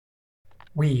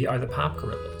We are the Pop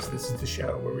Gorillas. This is the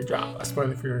show where we drop a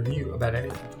spoiler-free review about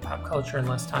anything from pop culture in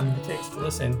less time than it takes to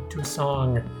listen to a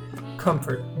song.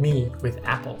 Comfort Me with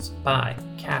Apples by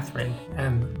Catherine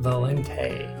M.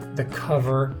 Valente. The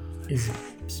cover is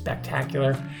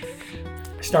spectacular.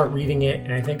 I start reading it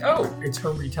and I think, oh, it's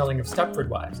her retelling of Stepford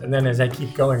Wives. And then as I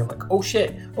keep going, I'm like, oh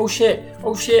shit, holy shit,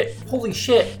 holy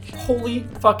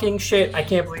fucking shit, I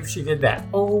can't believe she did that.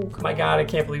 Oh my god, I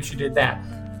can't believe she did that.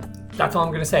 That's all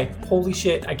I'm gonna say. Holy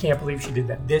shit, I can't believe she did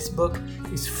that. This book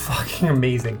is fucking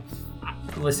amazing.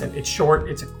 Listen, it's short,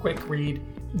 it's a quick read.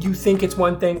 You think it's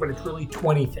one thing, but it's really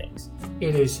 20 things.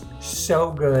 It is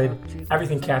so good.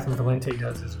 Everything Catherine Valente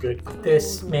does is good.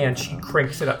 This, man, she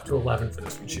cranks it up to 11 for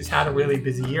this one. She's had a really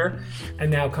busy year,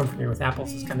 and now Comfort Me with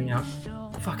Apples is coming out.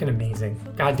 Fucking amazing.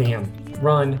 Goddamn.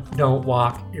 Run, don't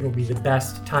walk. It'll be the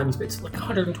best time you spend. It's like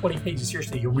 120 pages.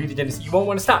 Seriously, you'll read it and you won't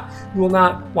want to stop. You will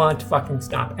not want to fucking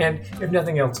stop. And if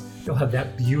nothing else, you'll have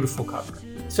that beautiful cover.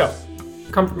 So,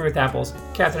 Comfort Me with Apples,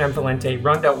 Catherine M. Valente,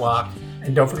 Run, Don't Walk.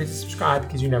 And don't forget to subscribe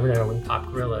because you never know when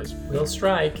Pop Gorillas will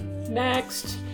strike next.